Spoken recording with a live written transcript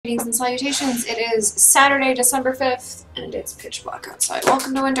Greetings and salutations. It is Saturday, December 5th, and it's pitch black outside.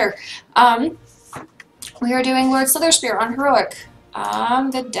 Welcome to winter. We are doing Lord Slitherspear on Heroic.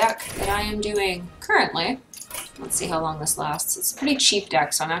 The deck that I am doing currently, let's see how long this lasts. It's a pretty cheap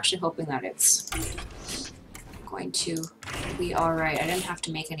deck, so I'm actually hoping that it's going to be alright. I didn't have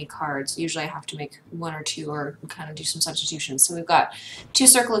to make any cards. Usually I have to make one or two or kind of do some substitutions. So we've got 2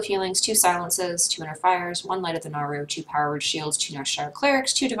 Circle of Healings, 2 Silences, 2 Inner Fires, 1 Light of the Naru, 2 Power Word Shields, 2 Nurse Shadow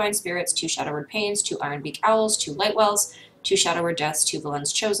Clerics, 2 Divine Spirits, 2 Shadow Word Pains, 2 Ironbeak Owls, 2 Light Wells, 2 Shadow Word Deaths, 2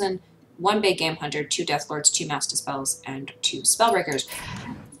 Villains Chosen, 1 Big Game Hunter, 2 Death Lords, 2 Mass Dispels, and 2 Spellbreakers.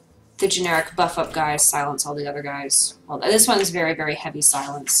 The generic buff up guys silence all the other guys. Well, this one's very, very heavy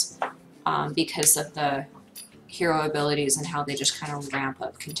silence because of the hero abilities and how they just kind of ramp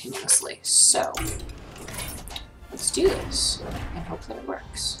up continuously. So, let's do this and hope that it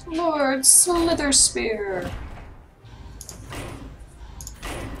works. Lord Slitherspear!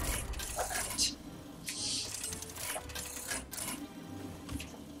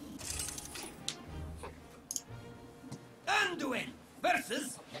 Anduin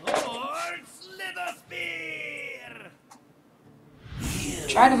versus Lord Slitherspear!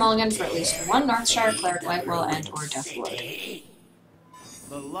 Try to mulligan for at least 1 Northshire Cleric, Lightwell, and or Death Lord.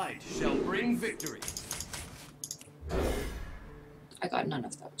 The light shall bring victory. I got none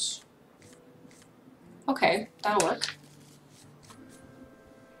of those. Okay, that'll work.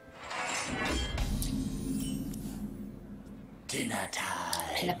 Dinner time.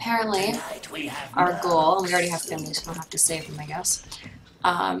 And apparently, our goal, and we already have Finley, so we don't have to save him, I guess.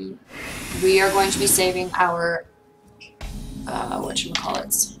 We are going to be saving our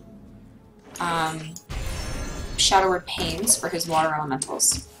whatchamacallits, Shadow Word Pains for his water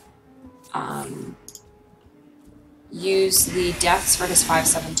elementals. Use the deaths for his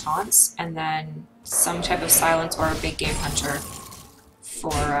 5/7 taunts, and then some type of silence or a big game hunter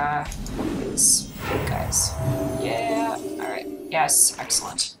for his big guys. Yeah, alright. Yes,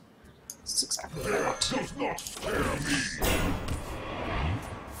 excellent. This is exactly what I want.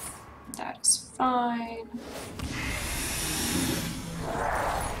 That is fine.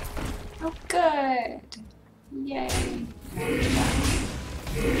 Oh, good. Yay.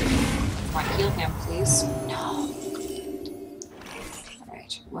 Want to heal him, please? No.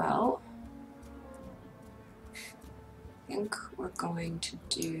 Alright, well. I think we're going to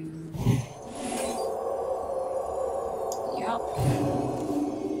do. Yep.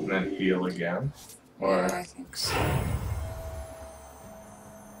 And then heal again? Or... Yeah, I think so.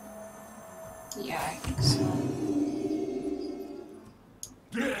 Yeah, I think so.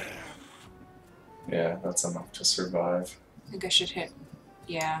 Yeah, that's enough to survive. I think I should hit.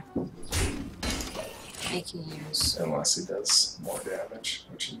 Yeah. Making use. Unless he does more damage,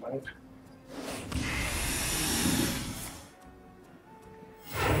 which he might.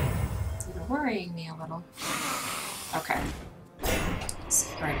 You're worrying me a little. Okay.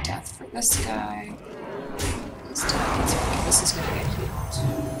 Great death for this guy. This is gonna get healed.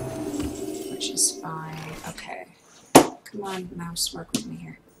 Which is fine. Okay. Come on, mouse, work with me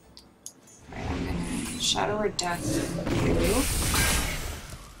here. Alright, I'm gonna Shadow Word Death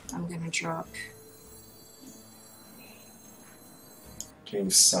you. I'm gonna drop. Can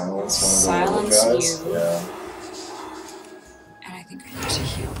you silence one of the little guys? You. Yeah. And I think I need to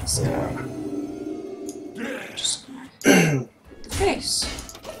heal this guy. Just gonna the face.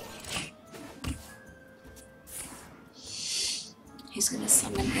 He's gonna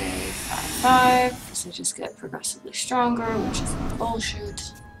summon a 5/5, because I just get progressively stronger, which is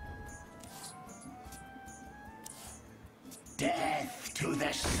bullshit. Death to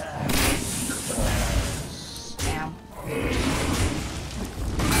the service. Damn.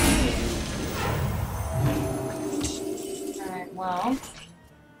 Alright, well.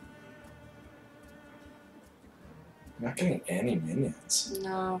 I'm not getting any minions.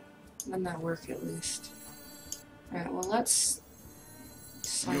 No. Then that work at least. Alright, well let's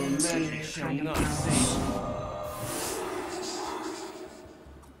silence you kind of now.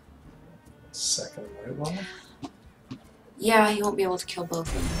 Second light one? Yeah, he won't be able to kill both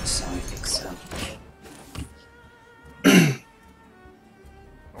of them, so I think so.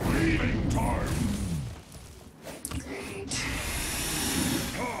 Raiding time. Great.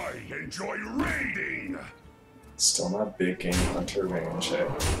 I enjoy raiding. Still not big game hunter range, eh?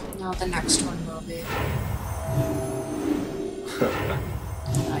 No, the next one will be.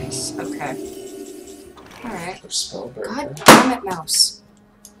 Nice, okay. Alright. Spellbreaker. God damn it, mouse.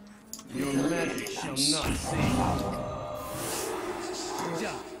 Your magic shall not save.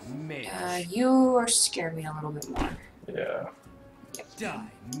 You are scaring me a little bit more. Yeah.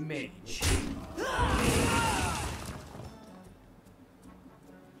 Die, mage.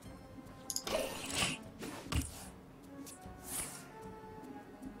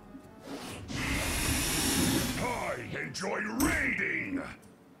 enjoy raiding.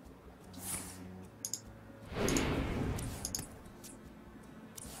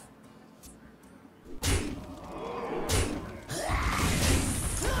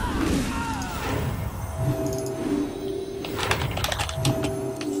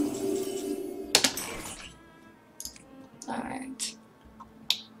 Alright.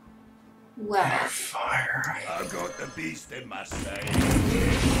 Well. Fire. I've got the beast in my sight.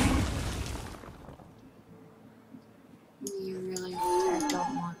 You really, I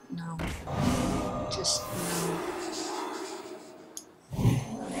don't want, no. Just, no.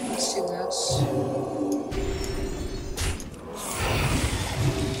 Let's do this.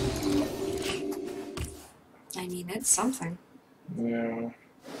 I mean, it's something. Yeah.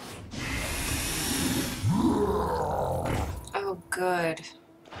 Oh, good.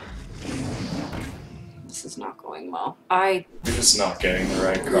 This is not going well. You're just not getting the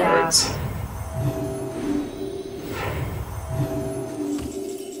right cards. Yeah.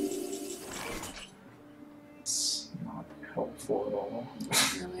 It's not helpful at all.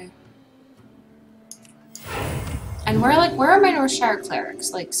 Really. And where are my Northshire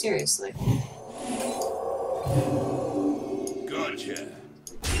clerics? Like, seriously. Gotcha.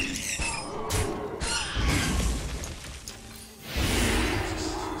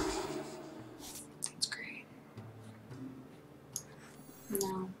 That's great.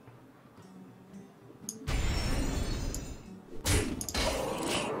 No.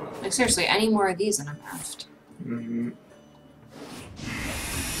 Like, seriously, any more of these and I'm effed. Mm-hmm.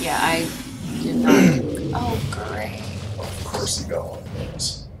 Yeah, I did not. Oh, great. Of course you got one of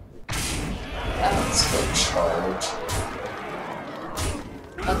those. Oh. Let's go charge.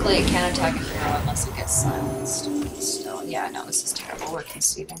 Luckily, it can't attack a hero unless it gets silenced. Still, yeah, no, this is terrible. We're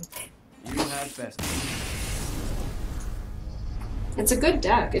conceding. You had best. It's a good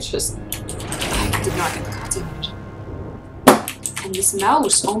deck. It's just I did not get the card image. And this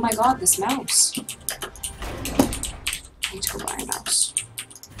mouse. Oh my god, this mouse. I need to go buy a mouse.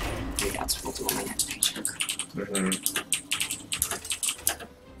 Maybe that's what we'll do on my next paycheck. Mm-hmm.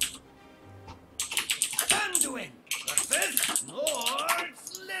 Anduin versus Lord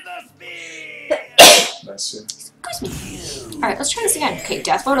Slitherspear. Nice. Excuse me. Alright, let's try this again. Okay,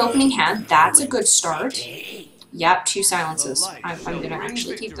 Deathload opening hand. That's a good start. Yep, 2 silences. I'm gonna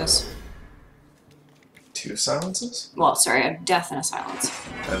actually keep this. 2 silences? Well, sorry, a death and a silence.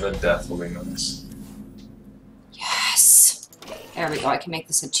 And a death will be nice. Yes! There we go, I can make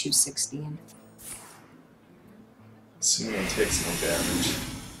this a 216. Assuming it takes no damage.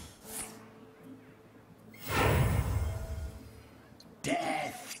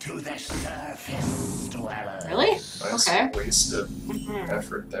 Death to the surface dwellers. Really? Nice Okay. wasted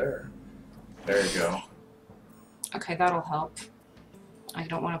effort there. There you go. Okay, that'll help. I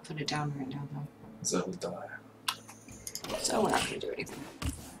don't want to put it down right now, though. That'll die. So we're not going to do anything.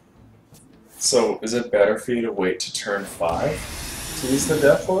 So, is it better for you to wait to turn 5 to use the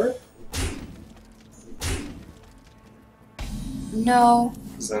Death Lord? No.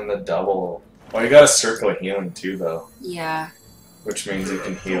 Because then the double... Well, you got a Circle of Healing too, though. Yeah. Which means you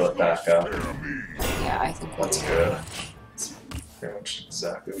can heal it back up. Yeah, I think we'll That's do good. that. That's pretty much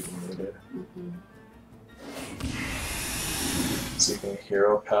exactly what you needed. So you can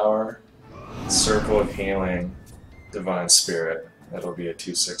Hero Power, Circle of Healing, Divine Spirit. That'll be a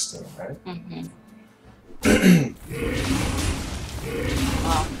 216, right?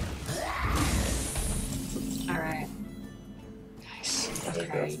 Well. Alright. Nice.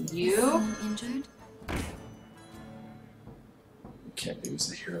 Okay, you. Injured? Can't use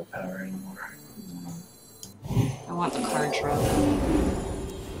the Hero Power anymore. I want the card draw.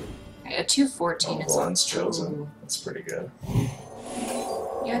 Okay, a 214 is One's chosen. Ooh. That's pretty good.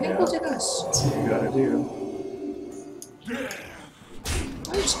 Yeah, I think we'll do this. That's what you gotta do.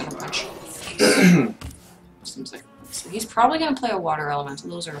 I'm just gonna punch him. Seems like so he's probably gonna play a water elemental.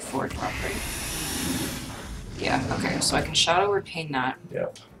 Those are a 4 drop, right? Yeah, okay, so I can Shadow Word Pain that.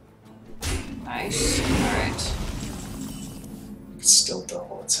 Yep. Nice. Alright. It's still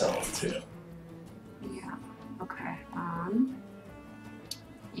double its health too. Yeah. Okay.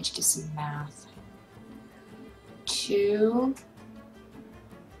 Need to do some math. 2.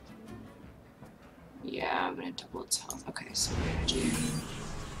 Yeah, I'm gonna double its health. Okay, so we're gonna do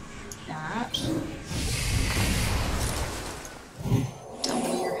that.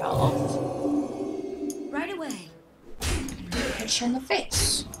 Double your health. Right away. And hit you in the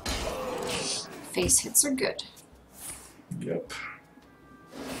face. Face hits are good. Yep.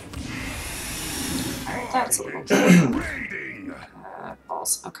 Alright, that's a little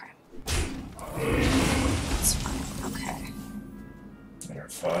balls. Okay. That's fine. Okay. Better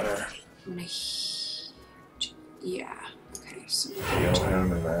fire. I'm gonna Yeah. Okay, so we Heal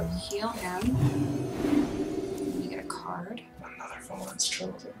him and then heal him. You get a card. another Villain's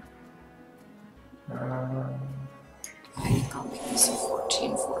Chosen. I think I'll make this a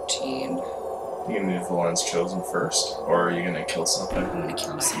 14-14. You gonna do Villain's Chosen first? Or are you gonna kill something? I'm gonna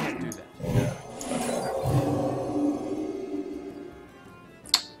kill I can't something. do that. Yeah.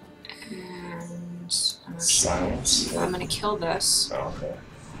 And Silence? I'm gonna kill this. Oh, okay.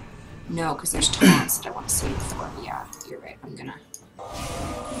 No, because there's taunts that I want to save for. Yeah, you're right. I'm gonna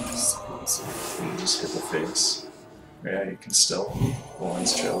silence it. You just hit the face. Yeah, you can still.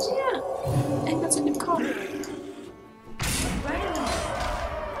 Villain's Chosen. Yeah, I think that's a good call.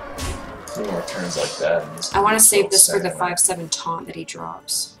 2 more turns like that. And I want to save this for the Second. 5/7 taunt that he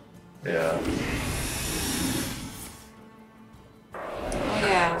drops. Yeah. Oh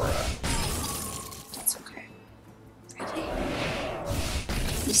yeah. That's okay. Really?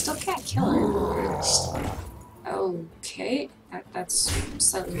 You still can't kill her. Waste. Okay, that's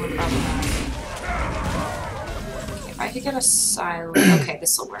slightly more problematic. Okay, if I could get a silent. Okay,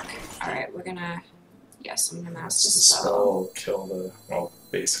 this will work. Alright, we're gonna. Yes, I'm gonna master spell. Spell kill the. Well,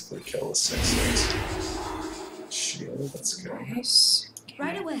 basically kill the 6/6. Shield, that's good. Nice. Okay,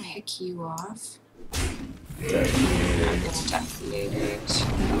 Right away. pick you off. I'm Definitely. gonna deathleate it.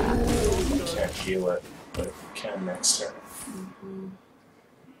 You can't heal it, but you can next turn.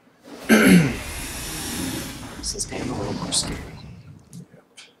 This is getting a little more scary.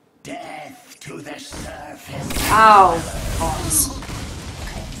 Death to the surface. Ow! Balls.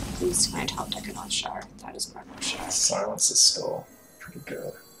 Okay, please can I top deck it on Shard? That is not on Shard. Silence is still pretty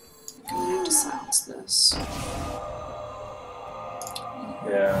good. I'm gonna have to silence this.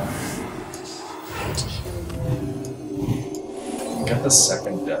 Yeah. I need to heal you. You get the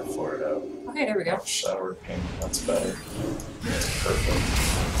second death for it out. Okay, there we go. Oh, Shower Pain, that's better. That's perfect.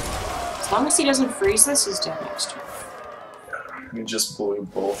 As long as he doesn't freeze this, he's dead next turn. You just blew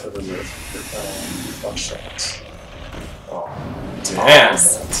both of his buff shots. Oh, damn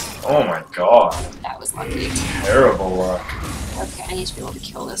it. Oh my god. That was lucky. Terrible luck. Okay, I need to be able to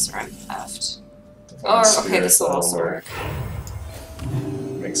kill this or I'm effed. Divine Or, okay, Spirit, this will that'll also work.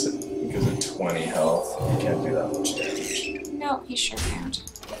 Makes it, gives it 20 health. You can't do that much damage. No, he sure can't.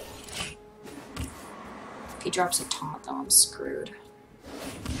 If he drops a taunt, though, I'm screwed.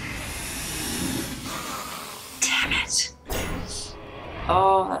 Damn it.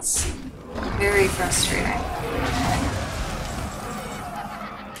 Oh, that's very frustrating.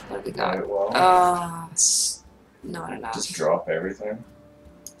 What have we got? Right, well, It's not enough. just drop everything.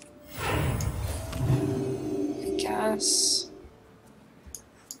 I guess.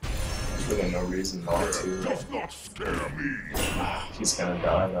 There's really no reason not to. He's gonna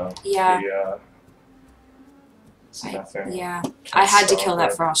die though. Yeah. It's nothing. Yeah. Can't I had to stop kill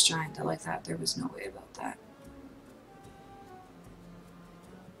that it. frost giant though, like that. There was no way about that.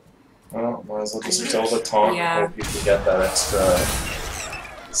 Well, might as well just kill the taunt Yeah. and hope you can get that extra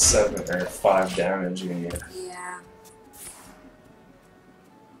 7 or 5 damage you need. Yeah.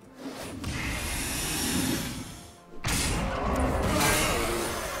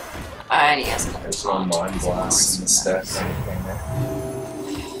 And he has another There's no taunt. Mind He's Blast in the embarrassing stack or anything there.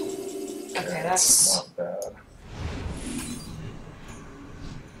 Okay, that's- not bad.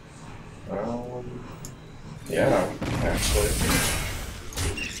 Yeah, actually.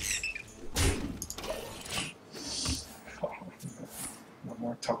 Oh, no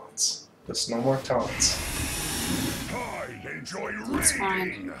more taunts. Just no more taunts. I enjoy That's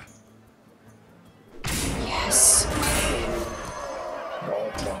fine. Yes.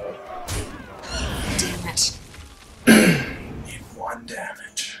 No taunt. Damn it. Need 1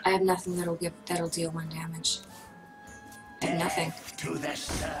 damage. I have nothing that'll deal 1 damage. I have nothing. To the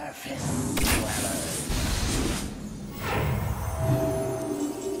surface.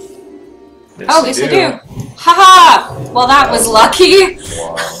 Oh, yes I do! Haha! Well, that was lucky!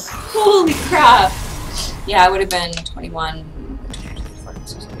 Wow. Holy crap! Yeah, it would have been 21.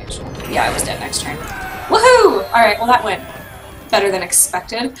 Yeah, I was dead next turn. Woohoo! Alright, well that went better than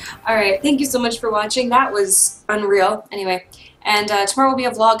expected. Alright, thank you so much for watching. That was unreal. Anyway, and tomorrow will be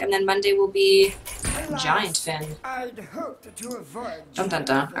a vlog, and then Monday will be Giant Fin. I'd hoped to avoid. Dun dun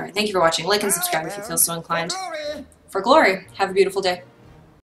dun. Alright, thank you for watching. Like and subscribe if you feel so inclined. Glory. For glory, have a beautiful day.